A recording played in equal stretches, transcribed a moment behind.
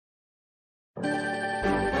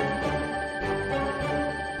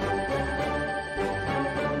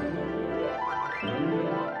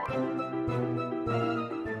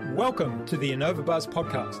Welcome to the InnovaBuzz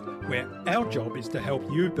podcast, where our job is to help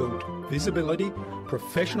you build visibility,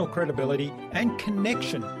 professional credibility, and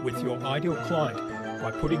connection with your ideal client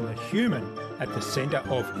by putting the human at the center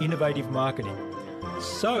of innovative marketing,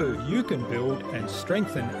 so you can build and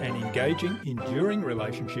strengthen an engaging, enduring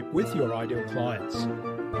relationship with your ideal clients.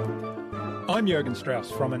 I'm Jürgen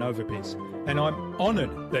Strauss from InnovaBuzz, and I'm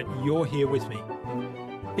honored that you're here with me.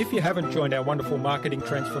 If you haven't joined our wonderful marketing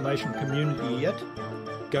transformation community yet,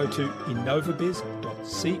 go to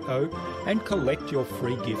innovabiz.co and collect your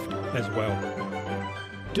free gift as well.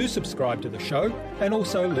 Do subscribe to the show and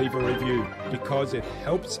also leave a review because it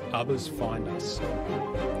helps others find us.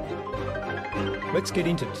 Let's get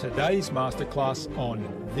into today's masterclass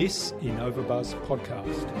on this InnovaBuzz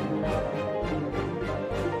podcast.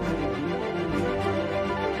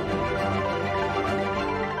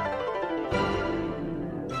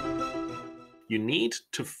 You need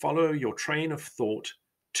to follow your train of thought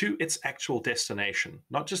to its actual destination,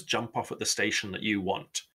 not just jump off at the station that you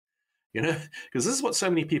want. Because this is what so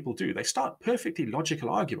many people do. They start perfectly logical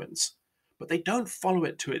arguments, but they don't follow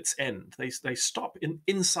it to its end. They stop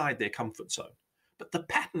inside their comfort zone. But the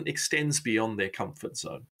pattern extends beyond their comfort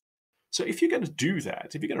zone. So if you're going to do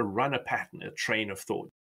that, if you're going to run a pattern, a train of thought,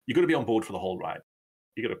 you've got to be on board for the whole ride.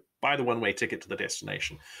 You've got to buy the one-way ticket to the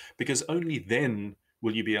destination, because only then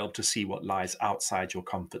will you be able to see what lies outside your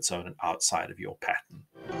comfort zone and outside of your pattern.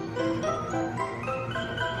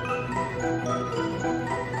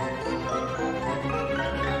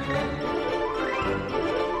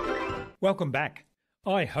 Welcome back.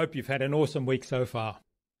 I hope you've had an awesome week so far.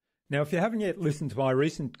 Now, if you haven't yet listened to my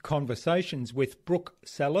recent conversations with Brooke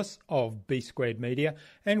Salas of B Squared Media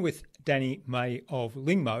and with Danny May of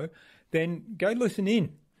Lingmo, then go listen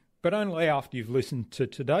in, but only after you've listened to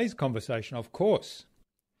today's conversation, of course.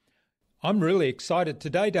 I'm really excited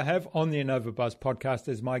today to have on the InnovaBuzz podcast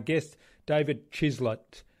as my guest, David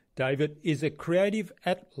Chislett. David is a creative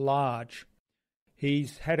at large.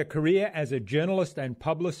 He's had a career as a journalist and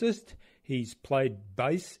publicist. He's played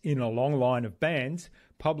bass in a long line of bands,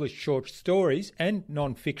 published short stories and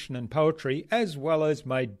non-fiction and poetry, as well as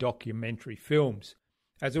made documentary films.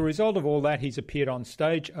 As a result of all that, he's appeared on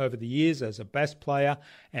stage over the years as a bass player,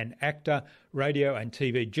 an actor, radio and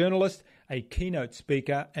TV journalist, a keynote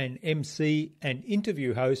speaker, an MC, an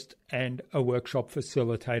interview host, and a workshop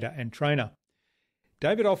facilitator and trainer.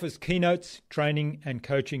 David offers keynotes, training and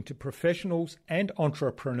coaching to professionals and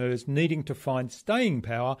entrepreneurs needing to find staying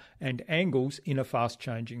power and angles in a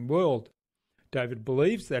fast-changing world. David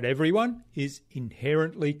believes that everyone is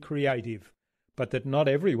inherently creative, but that not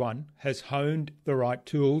everyone has honed the right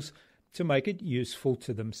tools to make it useful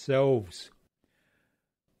to themselves.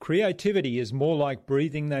 Creativity is more like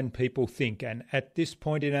breathing than people think, and at this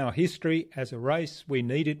point in our history as a race, we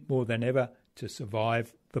need it more than ever to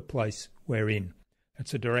survive the place we're in.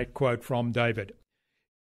 That's a direct quote from David.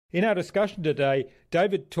 In our discussion today,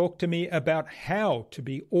 David talked to me about how to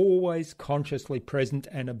be always consciously present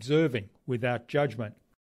and observing without judgment.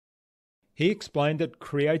 He explained that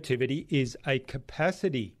creativity is a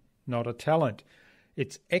capacity, not a talent.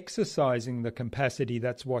 It's exercising the capacity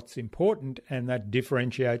that's what's important, and that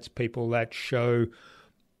differentiates people that show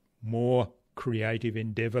more creative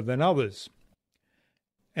endeavour than others.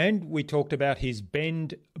 And we talked about his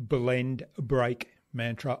bend, blend, break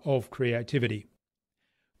mantra of creativity.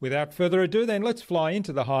 Without further ado, then, let's fly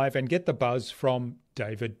into the hive and get the buzz from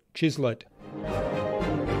David Chislett.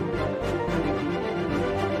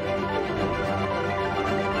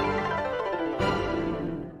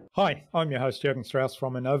 Hi, I'm your host, Jürgen Strauss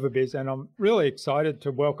from InnovaBuzz, and I'm really excited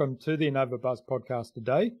to welcome to the InnovaBuzz podcast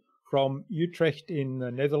today from Utrecht in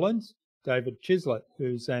the Netherlands, David Chislett,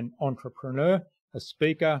 who's an entrepreneur, a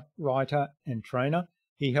speaker, writer, and trainer.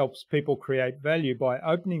 He helps people create value by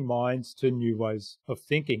opening minds to new ways of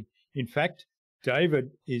thinking. In fact,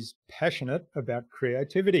 David is passionate about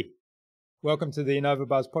creativity. Welcome to the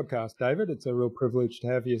InnovaBuzz podcast, David. It's a real privilege to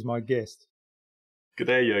have you as my guest. Good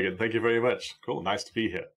day, Jürgen. Thank you very much. Cool. Nice to be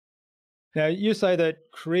here. Now, you say that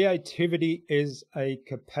creativity is a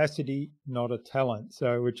capacity, not a talent.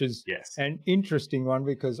 So, which is an interesting one,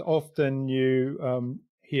 because often you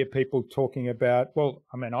hear people talking about, well,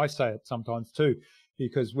 I mean, I say it sometimes too,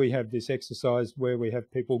 because we have this exercise where we have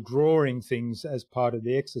people drawing things as part of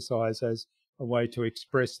the exercise as a way to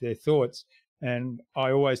express their thoughts. And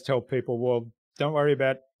I always tell people, well, don't worry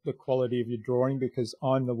about the quality of your drawing because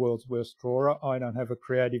I'm the world's worst drawer. I don't have a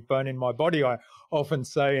creative bone in my body, I often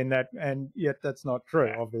say in that, and yet that's not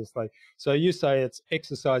true, obviously. So you say it's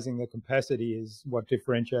exercising the capacity is what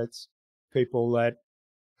differentiates people that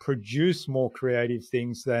produce more creative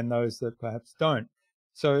things than those that perhaps don't.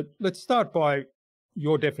 So let's start by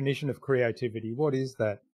your definition of creativity. What is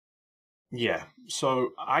that? Yeah,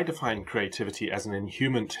 so I define creativity as an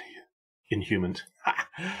inherent human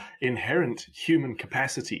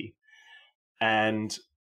capacity, and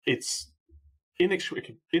it's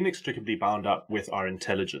inextricably bound up with our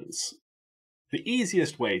intelligence. The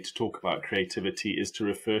easiest way to talk about creativity is to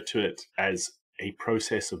refer to it as a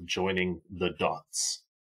process of joining the dots.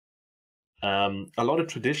 A lot of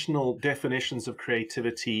traditional definitions of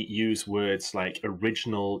creativity use words like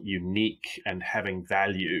original, unique, and having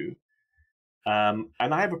value. And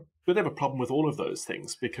I have a bit of a problem with all of those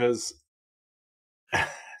things because,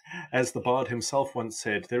 as the bard himself once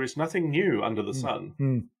said, there is nothing new under the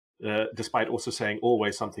sun, despite also saying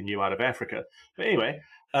always something new out of Africa. But anyway,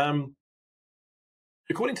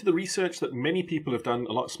 according to the research that many people have done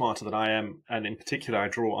a lot smarter than I am, and in particular I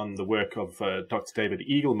draw on the work of Dr. David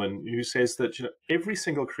Eagleman, who says that every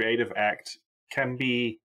single creative act can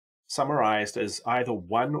be summarized as either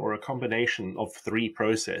one or a combination of three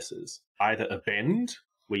processes. Either a bend,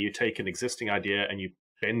 where you take an existing idea and you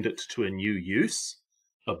bend it to a new use.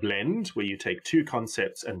 A blend, where you take two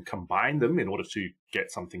concepts and combine them in order to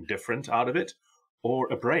get something different out of it. Or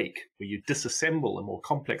a break, where you disassemble a more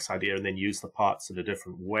complex idea and then use the parts in a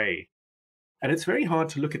different way. And it's very hard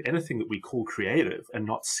to look at anything that we call creative and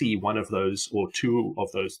not see one of those or two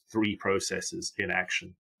of those three processes in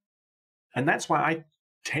action. And that's why I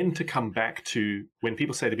tend to come back to, when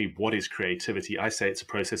people say to me, what is creativity? I say it's a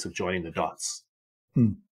process of joining the dots.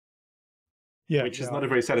 Yeah, which is not a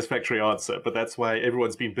very satisfactory answer, but that's why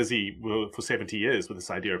everyone's been busy for 70 years with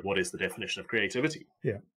this idea of what is the definition of creativity.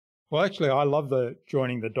 Yeah. Well, actually, I love the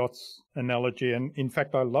joining the dots analogy. And in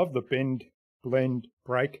fact, I love the bend, blend,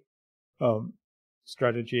 break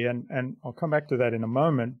strategy. And I'll come back to that in a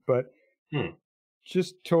moment. But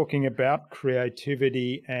just talking about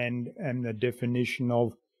creativity and the definition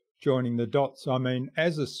of joining the dots. I mean,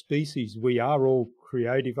 as a species, we are all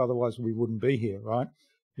creative. Otherwise, we wouldn't be here, right?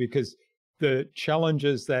 Because the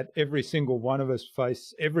challenges that every single one of us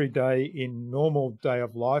face every day in normal day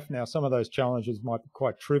of life. Now, some of those challenges might be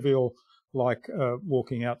quite trivial, like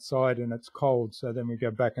walking outside and it's cold. So then we go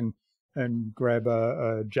back and grab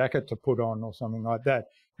a jacket to put on or something like that.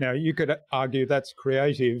 Now, you could argue that's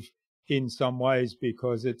creative in some ways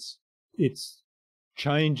because it's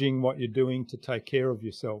changing what you're doing to take care of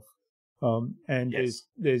yourself. And yes.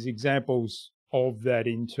 there's examples of that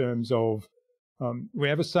in terms of, we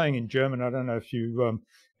have a saying in German. I don't know if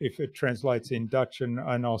it translates in Dutch, and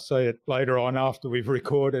I'll say it later on after we've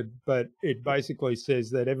recorded, but it basically says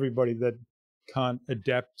that everybody that can't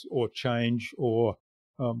adapt or change or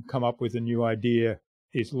come up with a new idea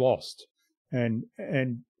is lost. And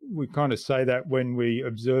we kind of say that when we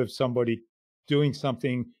observe somebody doing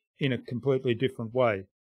something in a completely different way.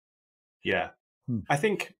 Yeah. I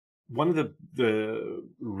think one of the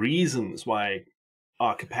reasons why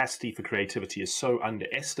our capacity for creativity is so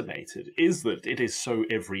underestimated is that it is so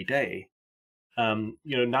everyday. Now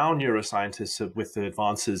neuroscientists have, with the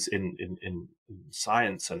advances in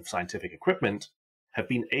science and scientific equipment, have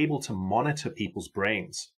been able to monitor people's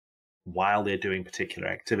brains while they're doing particular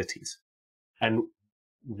activities. And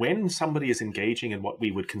when somebody is engaging in what we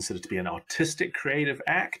would consider to be an artistic creative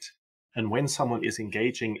act, and when someone is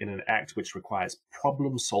engaging in an act which requires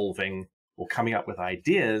problem solving or coming up with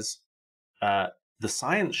ideas, the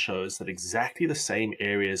science shows that exactly the same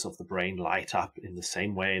areas of the brain light up in the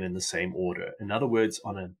same way and in the same order. In other words,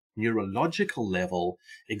 on a neurological level,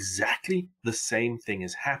 exactly the same thing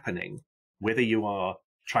is happening, whether you are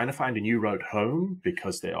trying to find a new road home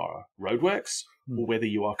because there are roadworks, or whether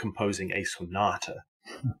you are composing a sonata.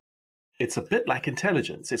 It's a bit like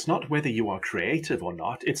intelligence. It's not whether you are creative or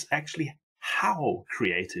not. It's actually how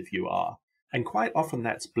creative you are. And quite often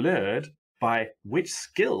that's blurred by which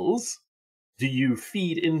skills do you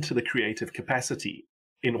feed into the creative capacity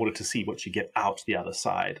in order to see what you get out the other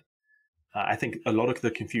side. I think a lot of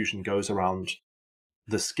the confusion goes around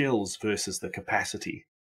the skills versus the capacity.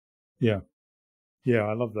 Yeah. Yeah,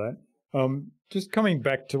 I love that. Just coming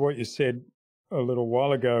back to what you said a little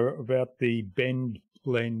while ago about the bend,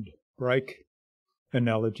 blend, break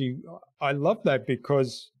analogy. I love that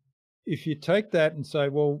because if you take that and say,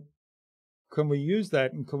 well, can we use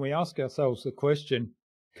that and can we ask ourselves the question,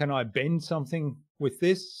 can I bend something with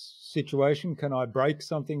this situation? Can I break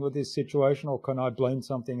something with this situation? Or can I blend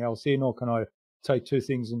something else in? Or can I take two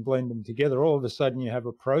things and blend them together, all of a sudden you have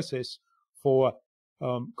a process for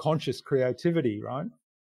conscious creativity, right?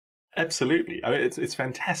 Absolutely. I mean, it's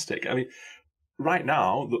fantastic. I mean, right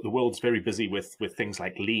now, the world's very busy with things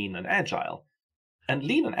like lean and agile. And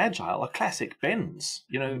lean and agile are classic bends.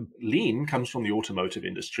 You know, lean comes from the automotive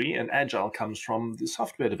industry and agile comes from the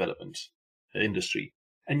software development industry.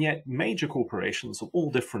 And yet major corporations of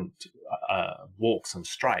all different walks and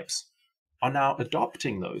stripes are now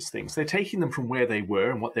adopting those things. They're taking them from where they were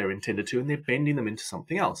and what they're intended to, and they're bending them into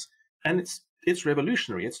something else. And it's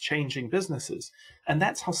revolutionary. It's changing businesses. And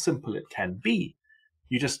that's how simple it can be.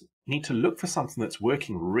 You just need to look for something that's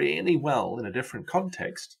working really well in a different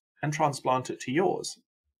context and transplant it to yours.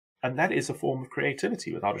 And that is a form of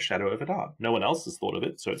creativity without a shadow of a doubt. No one else has thought of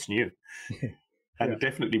it, so it's new. And it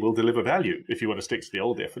definitely will deliver value if you want to stick to the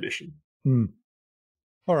old definition.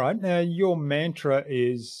 All right. Now, your mantra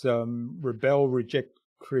is rebel, reject,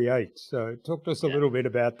 create. So talk to us a little bit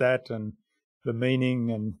about that and the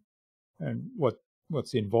meaning and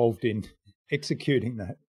what's involved in executing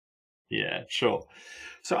that. Yeah, sure.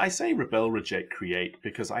 So I say rebel, reject, create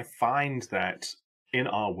because I find that in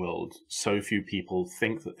our world, so few people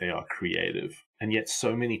think that they are creative, and yet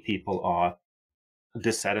so many people are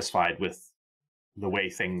dissatisfied with the way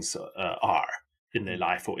things are in their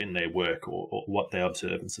life or in their work or what they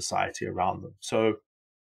observe in society around them. So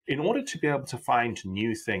in order to be able to find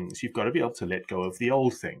new things, you've got to be able to let go of the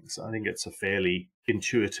old things. I think it's a fairly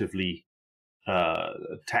intuitively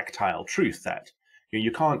tactile truth that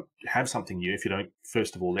you can't have something new if you don't,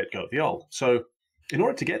 first of all, let go of the old. So in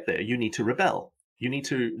order to get there, you need to rebel. You need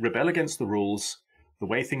to rebel against the rules, the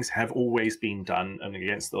way things have always been done, and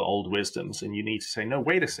against the old wisdoms. And you need to say, no,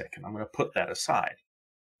 wait a second, I'm going to put that aside.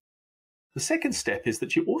 The second step is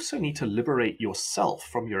that you also need to liberate yourself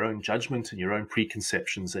from your own judgment and your own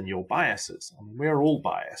preconceptions and your biases. I mean, we're all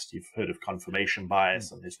biased. You've heard of confirmation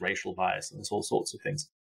bias, and there's racial bias, and there's all sorts of things.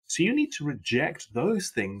 So you need to reject those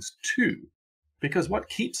things too. Because what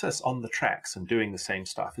keeps us on the tracks and doing the same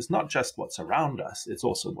stuff is not just what's around us, it's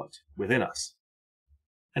also what's within us.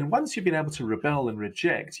 And once you've been able to rebel and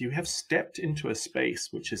reject, you have stepped into a space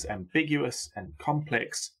which is ambiguous and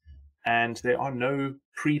complex, and there are no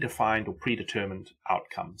predefined or predetermined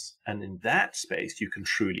outcomes. And in that space, you can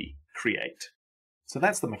truly create. So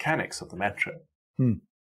that's the mechanics of the mantra.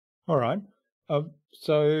 All right.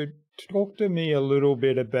 So talk to me a little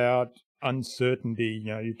bit about uncertainty.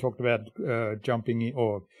 You know, you talked about jumping in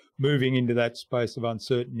or moving into that space of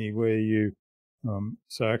uncertainty where you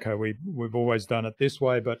say, okay, we've always done it this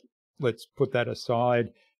way, but let's put that aside.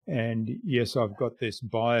 And yes, I've got this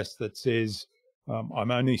bias that says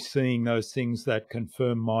I'm only seeing those things that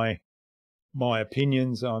confirm my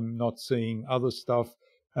opinions. I'm not seeing other stuff.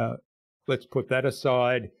 Let's put that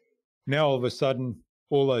aside. Now, all of a sudden,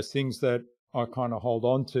 all those things that I kind of hold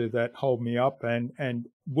on to that hold me up and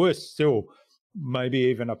worse still, maybe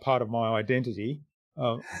even a part of my identity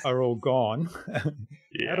are all gone.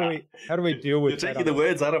 Yeah. How do we deal with that? You're taking the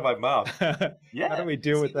words out of my mouth. Yeah. How do we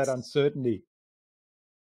deal with that uncertainty?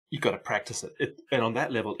 You've got to practice it. And on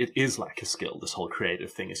that level, it is like a skill, this whole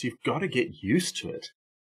creative thing, is you've got to get used to it.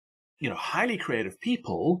 You know, highly creative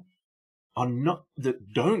people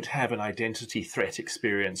that don't have an identity threat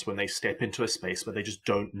experience when they step into a space where they just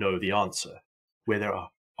don't know the answer, where there are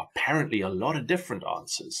apparently a lot of different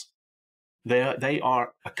answers. They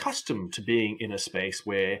are accustomed to being in a space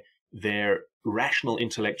where their rational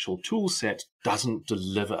intellectual tool set doesn't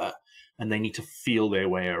deliver, and they need to feel their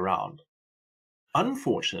way around.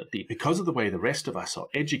 Unfortunately, because of the way the rest of us are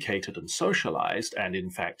educated and socialized, and in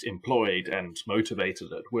fact employed and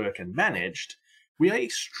motivated at work and managed, we are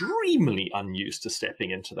extremely unused to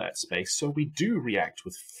stepping into that space. So we do react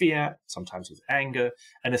with fear, sometimes with anger,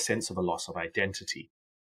 and a sense of a loss of identity.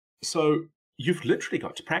 So you've literally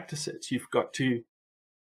got to practice it. You've got to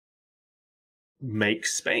make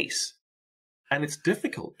space. And it's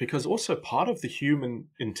difficult because also part of the human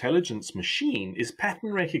intelligence machine is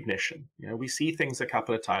pattern recognition. You know, we see things a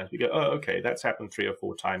couple of times. We go, oh, okay, that's happened 3 or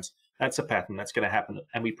 4 times. That's a pattern. That's going to happen.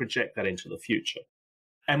 And we project that into the future.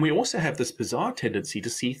 And we also have this bizarre tendency to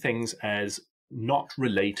see things as not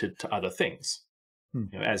related to other things, you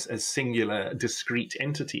know, as singular, discrete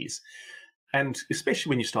entities. And especially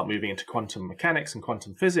when you start moving into quantum mechanics and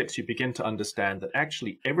quantum physics, you begin to understand that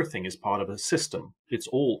actually everything is part of a system. It's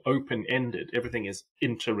all open-ended. Everything is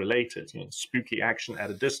interrelated, you know, spooky action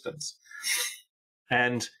at a distance.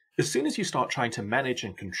 And as soon as you start trying to manage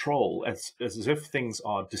and control as if things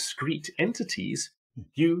are discrete entities,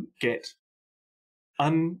 you get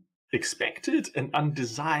unexpected and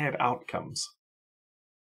undesired outcomes.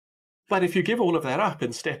 But if you give all of that up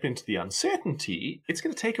and step into the uncertainty, it's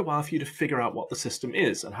going to take a while for you to figure out what the system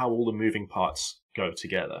is and how all the moving parts go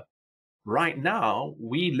together. Right now,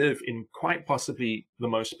 we live in quite possibly the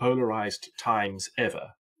most polarized times ever,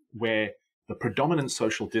 where the predominant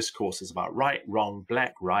social discourse is about right, wrong,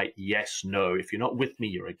 black, right, yes, no. If you're not with me,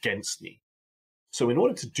 you're against me. So in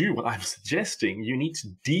order to do what I'm suggesting, you need to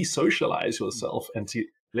de-socialize yourself and to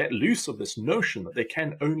let loose of this notion that there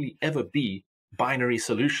can only ever be binary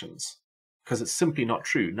solutions, because it's simply not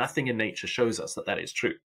true. Nothing in nature shows us that that is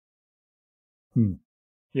true.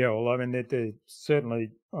 Yeah, well, I mean, they're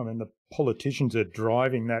certainly, I mean, the politicians are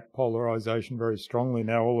driving that polarization very strongly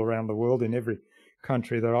now all around the world in every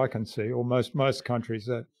country that I can see, or most countries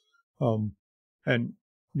that, and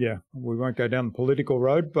yeah, we won't go down the political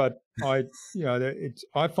road, but I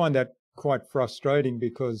find that quite frustrating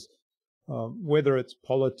because whether it's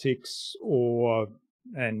politics or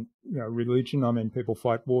religion, I mean, people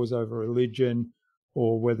fight wars over religion,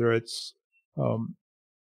 or whether it's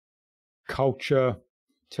culture,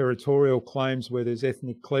 territorial claims where there's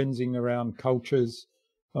ethnic cleansing around cultures.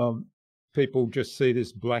 People just see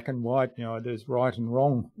this black and white, there's right and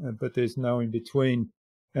wrong, but there's no in between.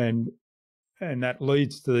 And that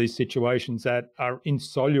leads to these situations that are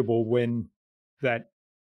insoluble when that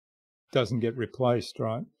doesn't get replaced,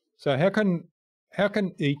 right? So how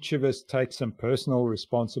can each of us take some personal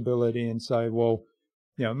responsibility and say, well,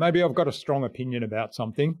 maybe I've got a strong opinion about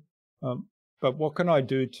something, but what can I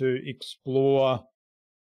do to explore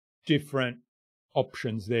different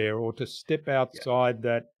options there, or to step outside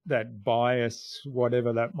that bias,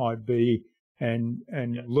 whatever that might be, and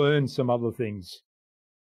learn some other things?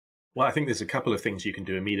 Well, I think there's a couple of things you can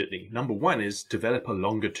do immediately. Number one is develop a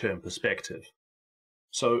longer-term perspective.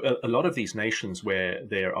 So a lot of these nations where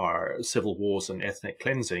there are civil wars and ethnic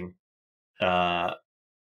cleansing, that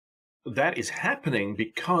is happening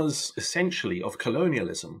because essentially of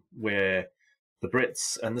colonialism, where the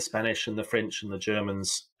Brits and the Spanish and the French and the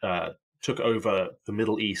Germans took over the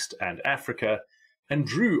Middle East and Africa and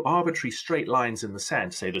drew arbitrary straight lines in the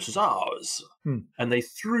sand to say, this is ours. And they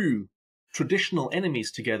threw traditional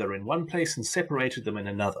enemies together in one place and separated them in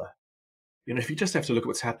another. If you just have to look at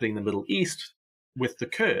what's happening in the Middle East with the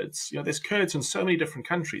Kurds, there's Kurds in so many different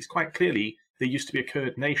countries. Quite clearly, there used to be a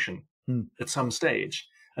Kurd nation at some stage,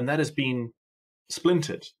 and that has been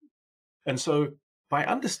splintered. And so by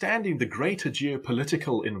understanding the greater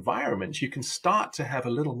geopolitical environment, you can start to have a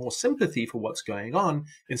little more sympathy for what's going on,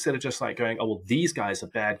 instead of just like going, oh, well, these guys are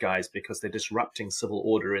bad guys because they're disrupting civil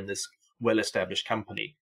order in this well-established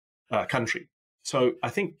country. So I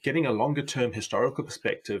think getting a longer-term historical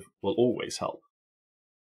perspective will always help.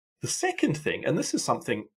 The second thing, and this is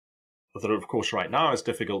something that, of course, right now is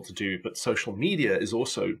difficult to do, but social media is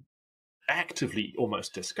also actively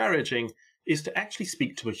almost discouraging, is to actually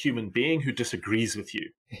speak to a human being who disagrees with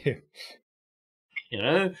you.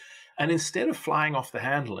 And instead of flying off the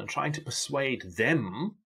handle and trying to persuade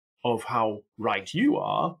them of how right you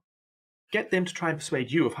are, get them to try and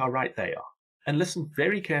persuade you of how right they are. And listen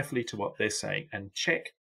very carefully to what they're saying and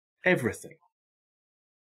check everything.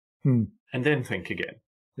 And then think again.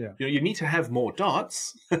 Yeah. You need to have more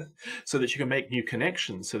dots so that you can make new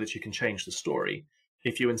connections, so that you can change the story.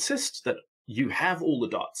 If you insist that you have all the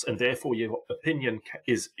dots and therefore your opinion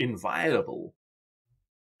is inviolable,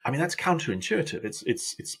 I mean, that's counterintuitive.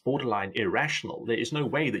 It's borderline irrational. There is no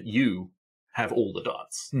way that you have all the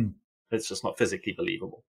dots. It's just not physically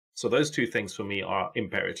believable. So those two things for me are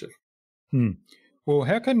imperative. Well,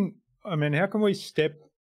 how can we step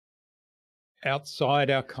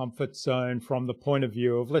outside our comfort zone from the point of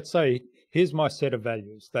view of, let's say, here's my set of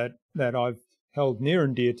values that I've held near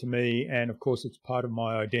and dear to me, and of course it's part of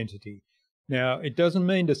my identity. Now, it doesn't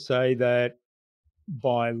mean to say that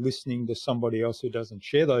by listening to somebody else who doesn't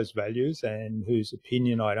share those values and whose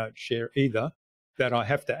opinion I don't share either, that I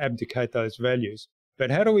have to abdicate those values.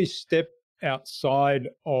 But how do we step outside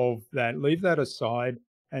of that, leave that aside,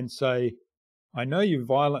 and say, I know you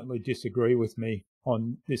violently disagree with me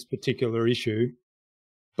on this particular issue,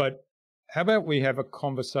 but how about we have a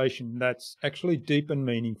conversation that's actually deep and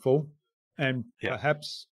meaningful and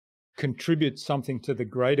perhaps contributes something to the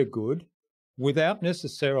greater good without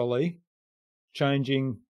necessarily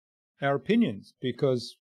changing our opinions,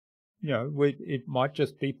 because, it might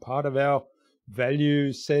just be part of our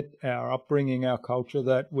value set, our upbringing, our culture,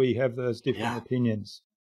 that we have those different opinions.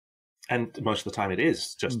 And most of the time it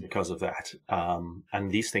is just because of that.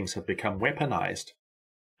 And these things have become weaponized.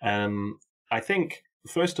 I think,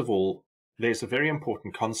 first of all, there's a very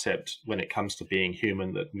important concept when it comes to being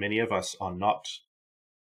human that many of us are not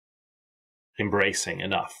embracing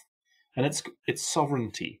enough. And it's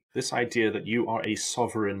sovereignty, this idea that you are a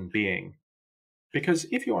sovereign being. Because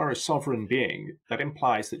if you are a sovereign being, that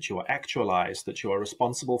implies that you are actualized, that you are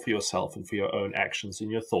responsible for yourself and for your own actions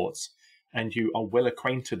and your thoughts, and you are well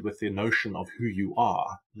acquainted with the notion of who you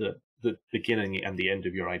are, the beginning and the end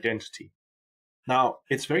of your identity. Now,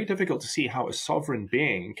 it's very difficult to see how a sovereign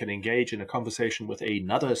being can engage in a conversation with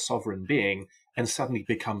another sovereign being and suddenly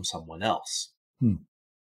become someone else.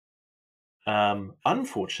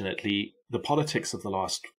 Unfortunately, the politics of the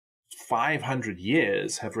last 500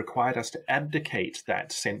 years have required us to abdicate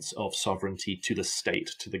that sense of sovereignty to the state,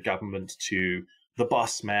 to the government, to the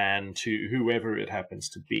boss man, to whoever it happens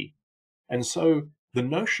to be. And so the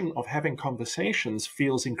notion of having conversations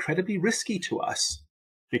feels incredibly risky to us,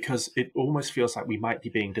 because it almost feels like we might be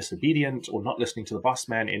being disobedient or not listening to the boss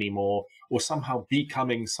man anymore, or somehow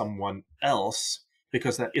becoming someone else,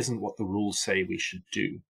 because that isn't what the rules say we should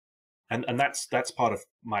do. And that's part of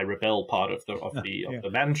my rebel part of the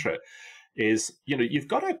mantra is, you've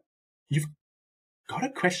got to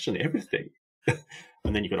question everything.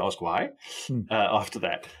 And then you could ask why after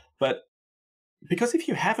that. But because if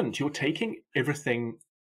you haven't, you're taking everything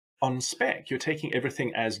on spec. You're taking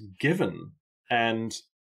everything as given. And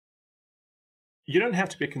you don't have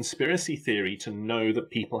to be a conspiracy theory to know that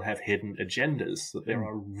people have hidden agendas, that there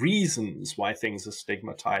are reasons why things are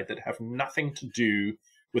stigmatized that have nothing to do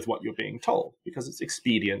with what you're being told, because it's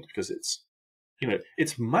expedient, because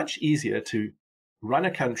it's much easier to run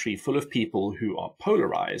a country full of people who are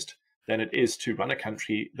polarized than it is to run a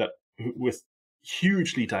country with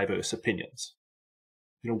hugely diverse opinions.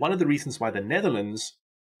 One of the reasons why the Netherlands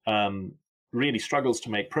really struggles to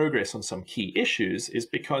make progress on some key issues is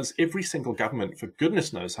because every single government, for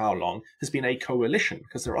goodness knows how long, has been a coalition,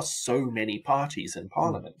 because there are so many parties in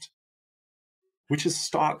parliament, which is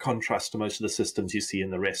stark contrast to most of the systems you see in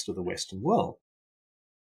the rest of the Western world.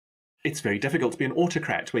 It's very difficult to be an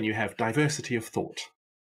autocrat when you have diversity of thought.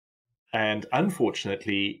 And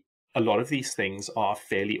unfortunately, a lot of these things are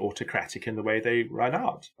fairly autocratic in the way they run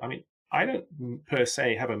out. I mean, I don't per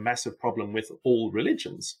se have a massive problem with all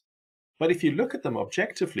religions. But if you look at them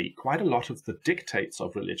objectively, quite a lot of the dictates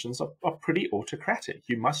of religions are pretty autocratic.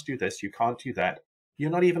 You must do this, you can't do that.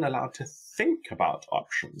 You're not even allowed to think about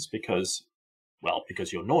options because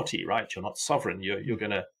you're naughty, right? You're not sovereign. You're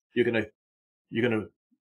gonna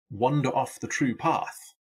wander off the true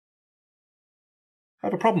path. I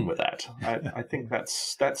have a problem with that. I think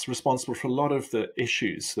that's responsible for a lot of the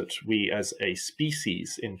issues that we as a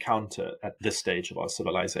species encounter at this stage of our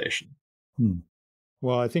civilization.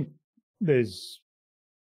 Well, I think there's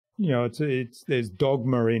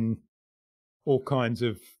dogma in all kinds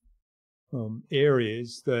of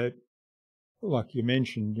areas that, like you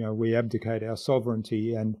mentioned, we abdicate our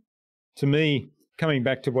sovereignty. And to me, coming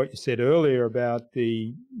back to what you said earlier about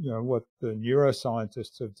what the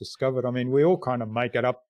neuroscientists have discovered, I mean, we all kind of make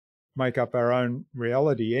up our own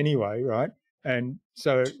reality anyway, right? And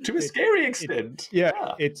so to a scary extent,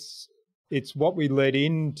 it's what we let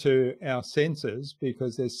into our senses,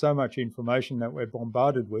 because there's so much information that we're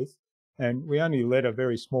bombarded with, and we only let a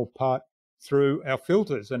very small part through our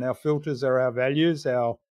filters, and our filters are our values,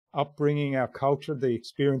 our upbringing, our culture, the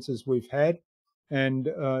experiences we've had. And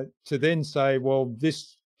to then say, well,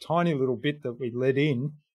 this tiny little bit that we let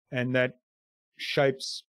in and that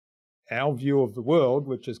shapes our view of the world,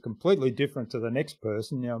 which is completely different to the next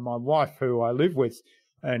person. My wife, who I live with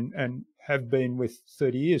and have been with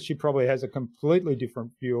 30 years, she probably has a completely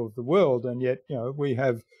different view of the world. And yet, we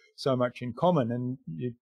have so much in common. And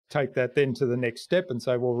you take that then to the next step and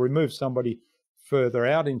say, well, remove somebody further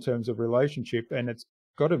out in terms of relationship, and it's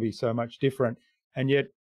got to be so much different. And yet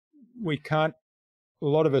a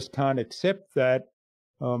lot of us can't accept that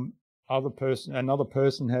another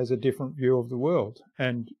person has a different view of the world,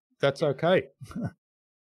 and that's okay.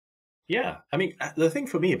 Yeah. I mean, the thing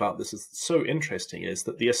for me about this is so interesting is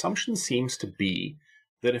that the assumption seems to be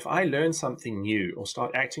that if I learn something new or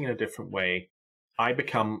start acting in a different way, I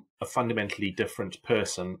become a fundamentally different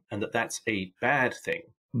person, and that's a bad thing.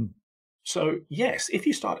 So yes, if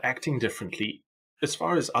you start acting differently, as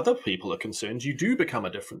far as other people are concerned, you do become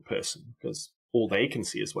a different person, because all they can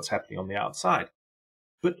see is what's happening on the outside.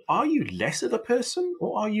 But are you less of a person,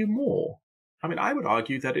 or are you more? I mean, I would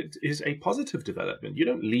argue that it is a positive development. You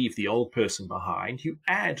don't leave the old person behind. You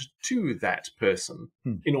add to that person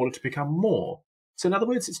in order to become more. So in other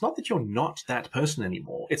words, it's not that you're not that person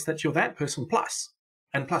anymore. It's that you're that person plus,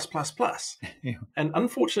 and plus, plus, plus. Yeah. And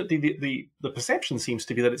unfortunately, the perception seems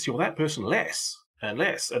to be that it's you're that person less and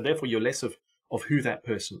less, and therefore you're less of who that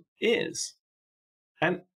person is.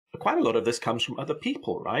 And quite a lot of this comes from other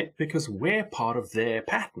people, right? Because we're part of their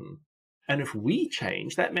pattern. And if we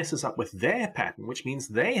change, that messes up with their pattern, which means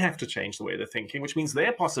they have to change the way they're thinking, which means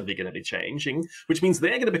they're possibly going to be changing, which means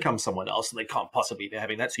they're going to become someone else, and they can't possibly be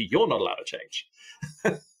having that, so you're not allowed to change.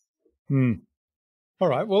 All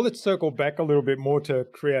right, well, let's circle back a little bit more to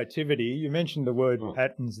creativity. You mentioned the word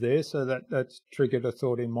patterns there, so that's triggered a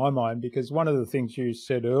thought in my mind, because one of the things you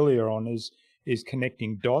said earlier on is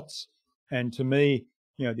connecting dots. And to me,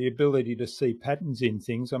 the ability to see patterns in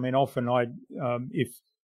things. I mean, often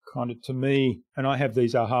to me, and I have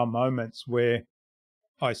these aha moments where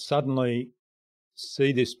I suddenly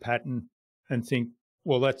see this pattern and think,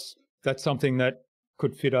 well, that's something that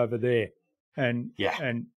could fit over there. And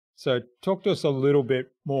so talk to us a little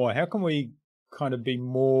bit more. How can we kind of be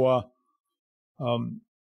more,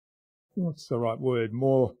 what's the right word,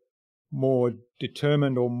 more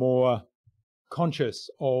determined or more conscious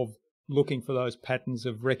of looking for those patterns,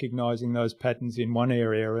 of recognizing those patterns in one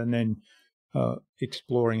area and then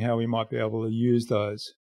exploring how we might be able to use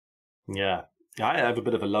those? Yeah. I have a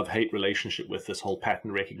bit of a love-hate relationship with this whole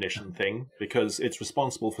pattern recognition thing, because it's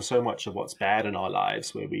responsible for so much of what's bad in our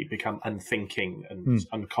lives, where we become unthinking and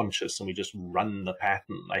unconscious, and we just run the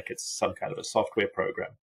pattern like it's some kind of a software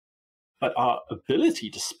program. But our ability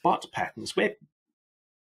to spot patterns where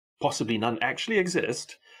possibly none actually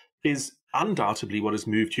exist is undoubtedly what has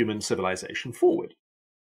moved human civilization forward.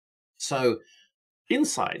 So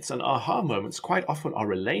insights and aha moments quite often are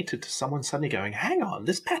related to someone suddenly going, hang on,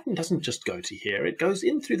 this pattern doesn't just go to here. It goes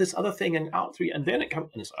in through this other thing and out through, and then it comes,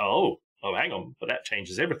 and it's, oh, hang on, but that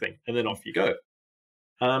changes everything. And then off you go.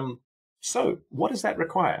 So what does that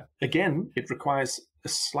require? Again, it requires a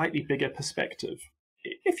slightly bigger perspective.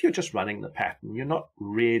 If you're just running the pattern, you're not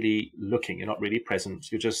really looking, you're not really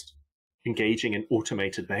present. You're just engaging in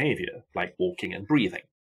automated behavior, like walking and breathing.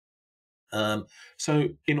 So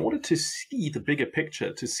in order to see the bigger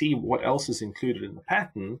picture, to see what else is included in the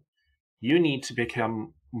pattern, you need to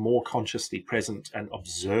become more consciously present and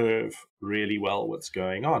observe really well what's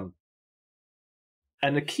going on.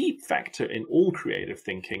 And a key factor in all creative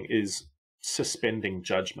thinking is suspending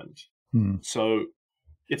judgment. So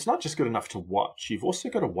it's not just good enough to watch. You've also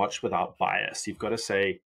got to watch without bias. You've got to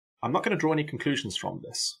say, I'm not going to draw any conclusions from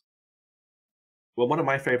this. Well, one of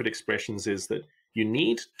my favorite expressions is that you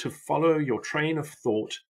need to follow your train of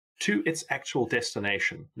thought to its actual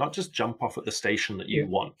destination, not just jump off at the station that you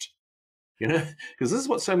want. Because this is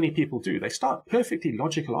what so many people do. They start perfectly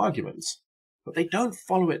logical arguments, but they don't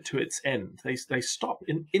follow it to its end. They stop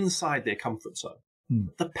inside their comfort zone.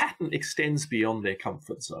 The pattern extends beyond their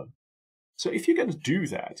comfort zone. So if you're going to do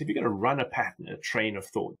that, if you're going to run a pattern, a train of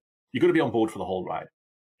thought, you've got to be on board for the whole ride.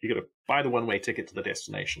 You've got to buy the one-way ticket to the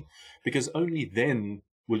destination, because only then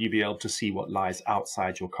will you be able to see what lies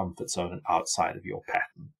outside your comfort zone and outside of your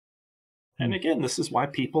pattern. And again, this is why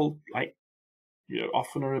people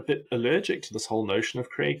often are a bit allergic to this whole notion of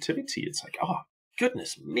creativity. It's like, oh,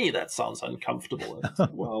 goodness me, that sounds uncomfortable. And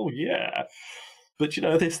well, yeah. But,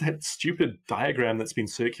 there's that stupid diagram that's been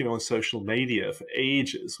circulating on social media for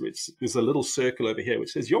ages, which is a little circle over here,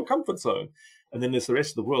 which says your comfort zone. And then there's the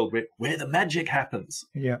rest of the world where the magic happens.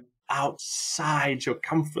 Yeah. Outside your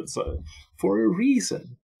comfort zone for a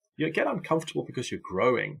reason. You get uncomfortable because you're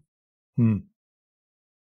growing.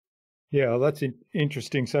 Yeah, that's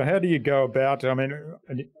interesting. So how do you go about,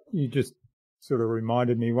 you just sort of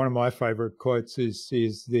reminded me, one of my favorite quotes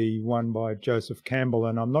is the one by Joseph Campbell,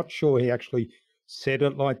 and I'm not sure he actually said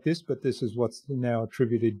it like this, but this is what's now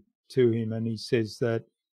attributed to him. And he says that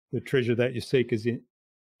the treasure that you seek is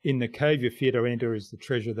in the cave you fear to enter is the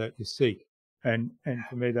treasure that you seek. And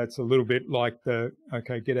for me, that's a little bit like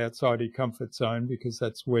get outside your comfort zone, because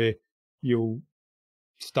that's where you'll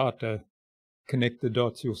start to connect the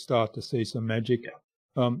dots. You'll start to see some magic.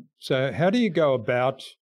 So how do you go about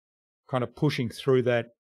kind of pushing through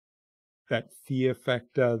that fear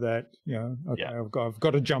factor that, I've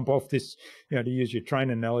got to jump off this, to use your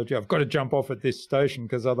train analogy, I've got to jump off at this station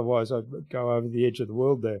because otherwise I'd go over the edge of the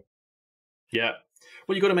world there. Yeah.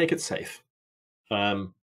 Well, you've got to make it safe.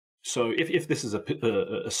 So if this is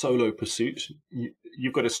a solo pursuit,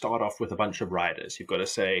 you've got to start off with a bunch of riders. You've got to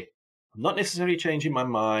say, I'm not necessarily changing my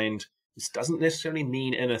mind. This doesn't necessarily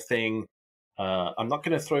mean anything. I'm not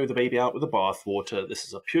going to throw the baby out with the bathwater. This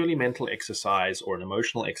is a purely mental exercise or an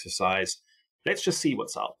emotional exercise. Let's just see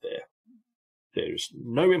what's out there. There's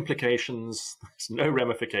no implications. There's no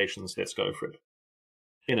ramifications. Let's go for it.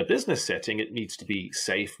 In a business setting, it needs to be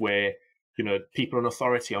safe, where people in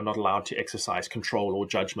authority are not allowed to exercise control or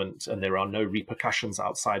judgment, and there are no repercussions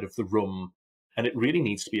outside of the room. And it really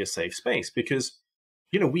needs to be a safe space, because,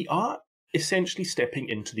 we are essentially stepping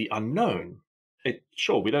into the unknown.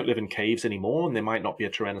 Sure, we don't live in caves anymore, and there might not be a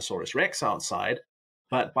Tyrannosaurus Rex outside,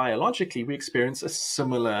 But biologically, we experience a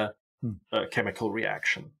similar chemical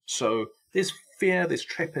reaction. So there's fear, there's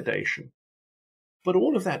trepidation. But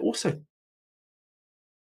all of that also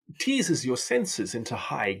teases your senses into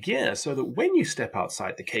high gear so that when you step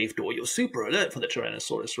outside the cave door, you're super alert for the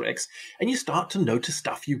Tyrannosaurus Rex, and you start to notice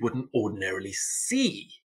stuff you wouldn't ordinarily see.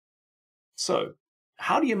 So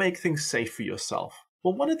how do you make things safe for yourself?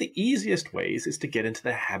 Well, one of the easiest ways is to get into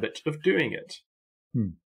the habit of doing it.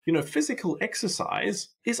 You know, physical exercise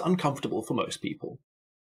is uncomfortable for most people.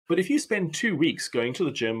 But if you spend 2 weeks going to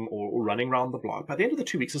the gym or running around the block, by the end of the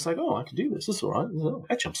 2 weeks, it's like, oh, I can do this. This is all right.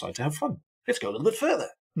 Actually, I'm starting to have fun. Let's go a little bit further.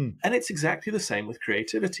 And it's exactly the same with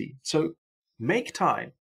creativity. So make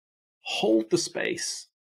time, hold the space,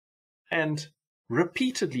 and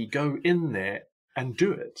repeatedly go in there and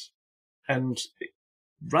do it. And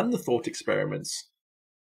run the thought experiments.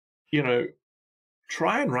 You know,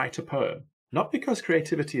 try and write a poem. Not because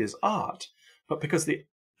creativity is art, but because the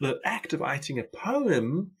act of writing a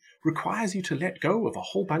poem requires you to let go of a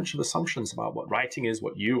whole bunch of assumptions about what writing is,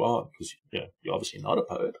 what you are, because you're obviously not a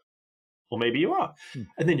poet. Or maybe you are.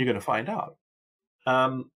 And then you're going to find out.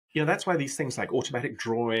 That's why these things like automatic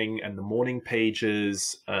drawing and the morning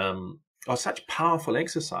pages are such powerful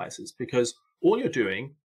exercises, because all you're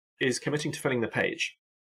doing is committing to filling the page.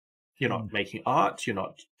 You're not making art. You're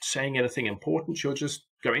not saying anything important. You're just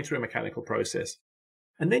going through a mechanical process.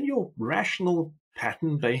 And then your rational,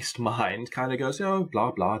 pattern-based mind kind of goes, oh,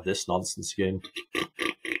 blah, blah, this nonsense again.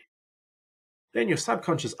 Then your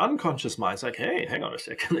subconscious, unconscious mind's like, hey, hang on a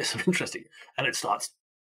second, this is interesting. And it starts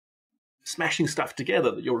smashing stuff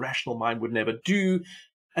together that your rational mind would never do.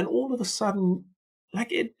 And all of a sudden,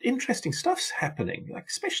 interesting stuff's happening,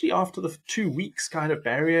 especially after the 2 weeks kind of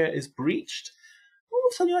barrier is breached. All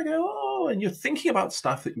of a sudden you're like, oh, and you're thinking about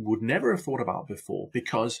stuff that you would never have thought about before,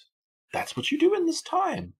 because that's what you do in this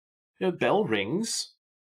time. Bell rings,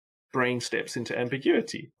 brain steps into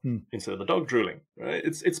ambiguity instead of the dog drooling. Right?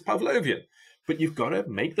 It's Pavlovian. But you've got to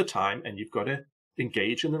make the time, and you've got to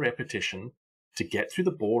engage in the repetition to get through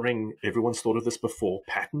the boring, everyone's thought of this before,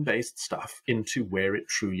 pattern-based stuff into where it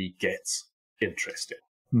truly gets interesting.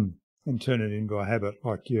 And turn it into a habit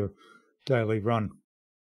like your daily run.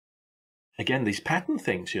 Again, these pattern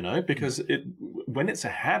things, because when it's a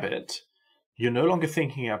habit, you're no longer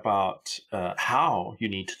thinking about how you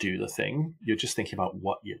need to do the thing. You're just thinking about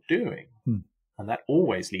what you're doing. And that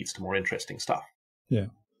always leads to more interesting stuff. Yeah.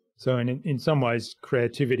 So in some ways,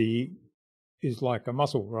 creativity is like a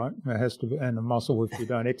muscle, right? It has to be, and a muscle, if you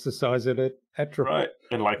don't exercise it, it atrophies. Right,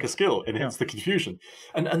 and like a skill, and hence the confusion.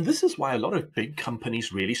 And this is why a lot of big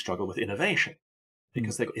companies really struggle with innovation,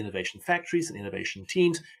 because they've got innovation factories and innovation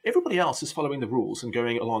teams. Everybody else is following the rules and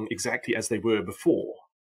going along exactly as they were before.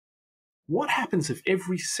 What happens if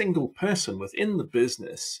every single person within the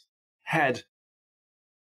business had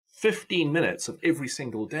 15 minutes of every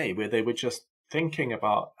single day where they were just thinking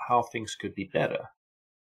about how things could be better?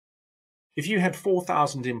 If you had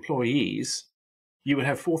 4,000 employees, you would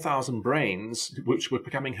have 4,000 brains which were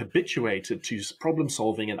becoming habituated to problem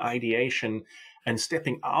solving and ideation and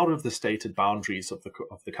stepping out of the stated boundaries of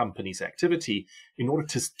the company's activity in order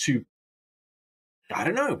to I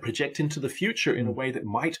don't know, project into the future in a way that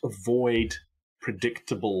might avoid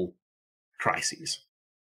predictable crises.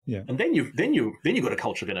 Yeah. And then you've got a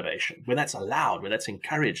culture of innovation where that's allowed, where that's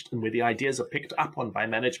encouraged, and where the ideas are picked up on by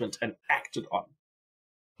management and acted on.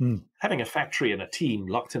 Having a factory and a team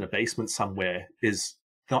locked in a basement somewhere is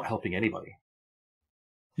not helping anybody.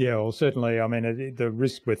 Yeah, well, certainly. I mean, the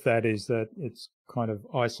risk with that is that it's kind of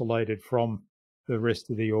isolated from the rest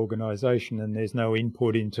of the organization, and there's no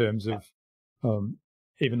input in terms of,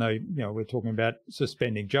 even though, we're talking about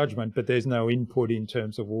suspending judgment, but there's no input in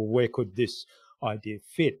terms of, well, where could this idea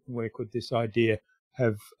fit? Where could this idea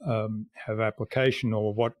have application,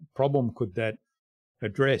 or what problem could that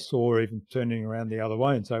address? Or even turning around the other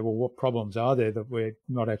way and say, well, what problems are there that we're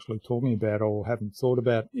not actually talking about or haven't thought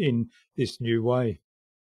about in this new way?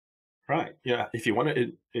 Right. Yeah. If you want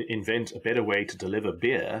to invent a better way to deliver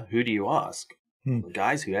beer, who do you ask? The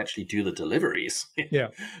guys who actually do the deliveries. Yeah.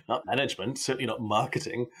 Not management, certainly not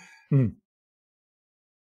marketing.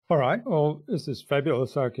 All right. Well, this is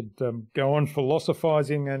fabulous. I could go on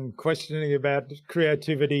philosophizing and questioning about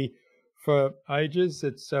creativity for ages.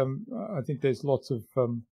 It's I think there's lots of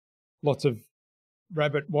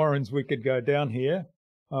rabbit warrens we could go down here.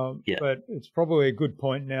 But it's probably a good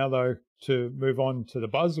point now, though, to move on to the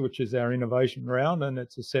buzz, which is our innovation round, and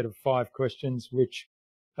it's a set of 5 questions which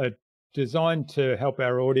are designed to help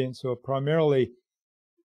our audience who are primarily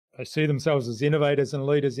see themselves as innovators and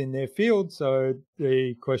leaders in their field. So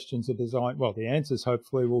the questions are designed, well, the answers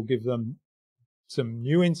hopefully will give them some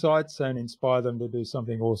new insights and inspire them to do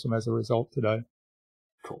something awesome as a result today.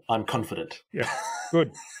 Cool. I'm confident. Yeah,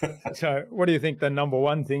 good. So what do you think the number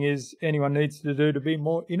one thing is anyone needs to do to be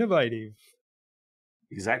more innovative?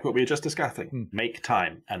 Exactly what we were just discussing. Make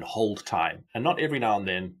time and hold time. And not every now and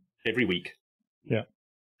then, every week. Yeah.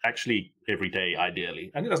 Actually, every day,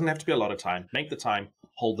 ideally. And it doesn't have to be a lot of time. Make the time,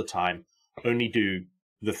 hold the time. Only do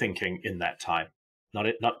the thinking in that time. Not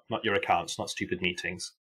your accounts, not stupid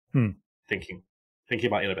meetings. Thinking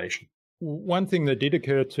about innovation. One thing that did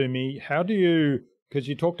occur to me, how do you, because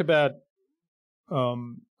you talked about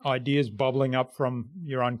ideas bubbling up from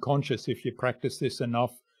your unconscious if you practice this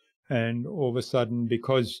enough, and all of a sudden,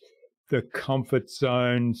 because the comfort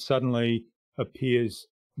zone suddenly appears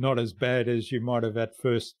not as bad as you might have at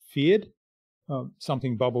first feared,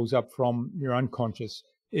 something bubbles up from your unconscious.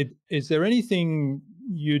 Is there anything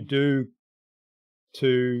you do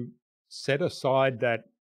to set aside that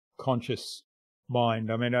conscious mind?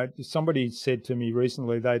 I mean, somebody said to me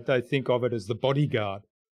recently they think of it as the bodyguard,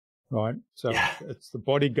 right? So it's the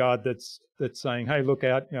bodyguard that's saying, "Hey, look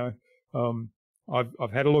out! You know,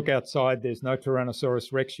 I've had a look outside. There's no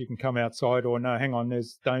Tyrannosaurus Rex. You can come outside." Or, "No, hang on,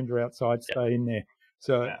 there's danger outside. Stay in there."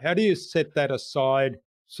 So how do you set that aside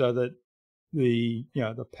so that the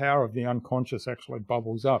power of the unconscious actually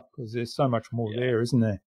bubbles up? Because there's so much more there, isn't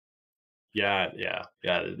there? Yeah.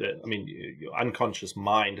 I mean, your unconscious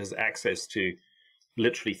mind has access to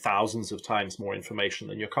literally thousands of times more information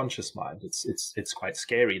than your conscious mind. It's quite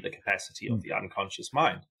scary, the capacity of the unconscious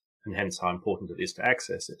mind, and hence how important it is to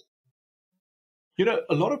access it. You know,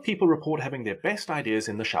 a lot of people report having their best ideas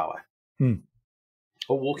in the shower,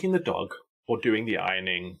 or walking the dog, or doing the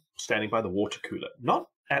ironing, standing by the water cooler, not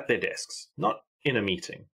at their desks, not in a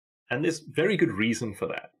meeting. And there's very good reason for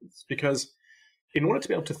that. It's because in order to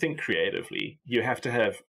be able to think creatively, you have to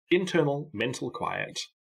have internal mental quiet.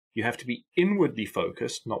 You have to be inwardly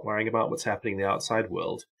focused, not worrying about what's happening in the outside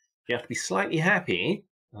world. You have to be slightly happy,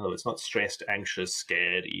 although it's not stressed, anxious,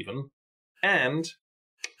 scared even. And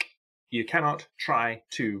you cannot try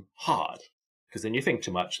too hard, because then you think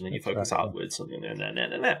too much and then you focus outwards.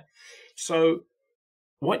 And So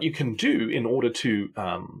what you can do in order to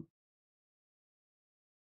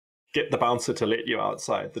get the bouncer to let you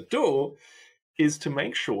outside the door is to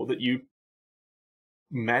make sure that you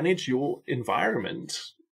manage your environment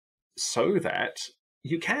so that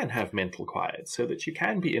you can have mental quiet, so that you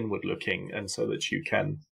can be inward looking, and so that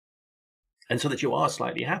you are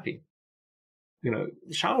slightly happy. You know,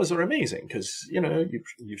 showers are amazing because, you know,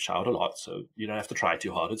 you've showered a lot, so you don't have to try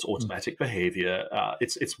too hard. It's automatic behavior.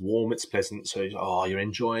 It's warm, it's pleasant, so you're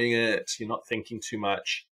enjoying it. You're not thinking too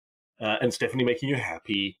much, and it's definitely making you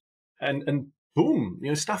happy. And boom, you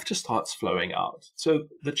know, stuff just starts flowing out. So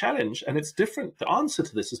the challenge, and it's different, the answer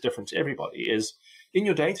to this is different to everybody, is in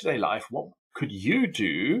your day-to-day life, what could you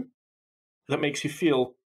do that makes you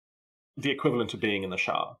feel the equivalent of being in the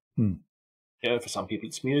shower? You know, for some people,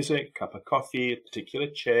 it's music, cup of coffee, a particular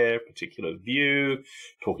chair, particular view,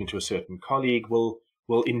 talking to a certain colleague will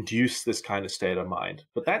induce this kind of state of mind.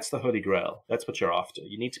 But that's the holy grail. That's what you're after.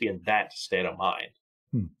 You need to be in that state of mind.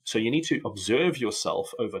 So you need to observe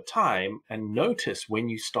yourself over time and notice when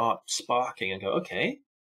you start sparking and go, okay,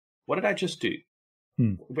 what did I just do?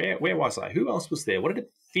 Where was I? Who else was there? What did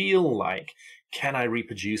it feel like? Can I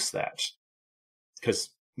reproduce that? Because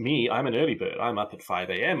me, I'm an early bird. I'm up at 5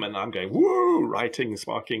 a.m. and I'm going, woo, writing,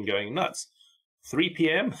 sparking, going nuts. 3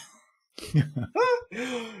 p.m.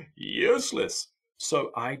 Useless.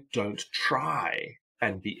 So I don't try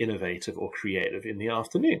and be innovative or creative in the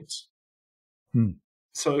afternoons.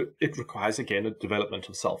 So it requires, again, a development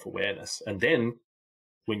of self-awareness. And then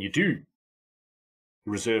when you do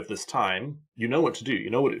reserve this time, you know what to do. You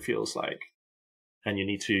know what it feels like. And you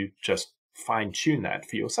need to just fine-tune that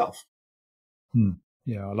for yourself.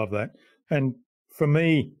 Yeah, I love that. And for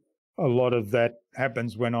me, a lot of that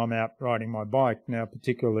happens when I'm out riding my bike. Now,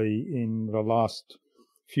 particularly in the last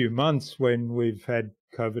few months when we've had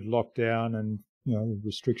COVID lockdown and, you know,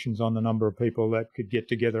 restrictions on the number of people that could get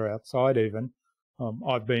together outside even,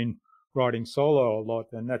 I've been riding solo a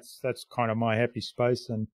lot, and that's kind of my happy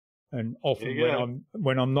space. And often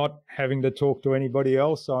when I'm not having to talk to anybody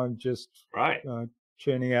else, I'm just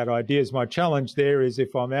churning out ideas. My challenge there is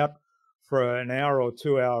if I'm out for an hour or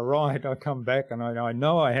 2 hour ride, I come back and I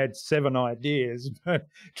know I had 7 ideas, but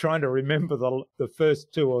trying to remember the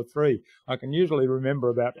first 2 or 3, I can usually remember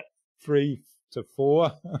about 3 to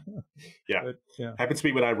 4. But, happens to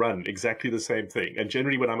me when I run, exactly the same thing, and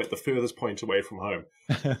generally when I'm at the furthest point away from home.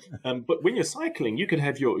 But when you're cycling, you could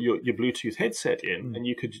have your Bluetooth headset in, and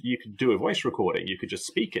you could do a voice recording. You could just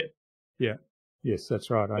speak it. Yes, that's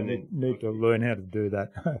right. I need to learn how to do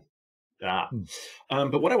that.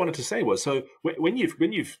 But what I wanted to say was, so when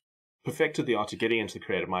you've perfected the art of getting into the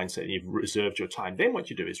creative mindset and you've reserved your time, then what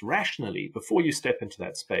you do is rationally, before you step into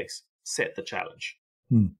that space, set the challenge.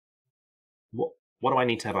 What do I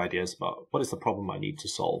need to have ideas about? What is the problem I need to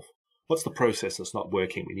solve? What's the process that's not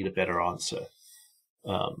working? We need a better answer.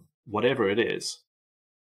 Whatever it is.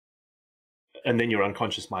 And then your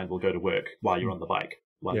unconscious mind will go to work while you're on the bike,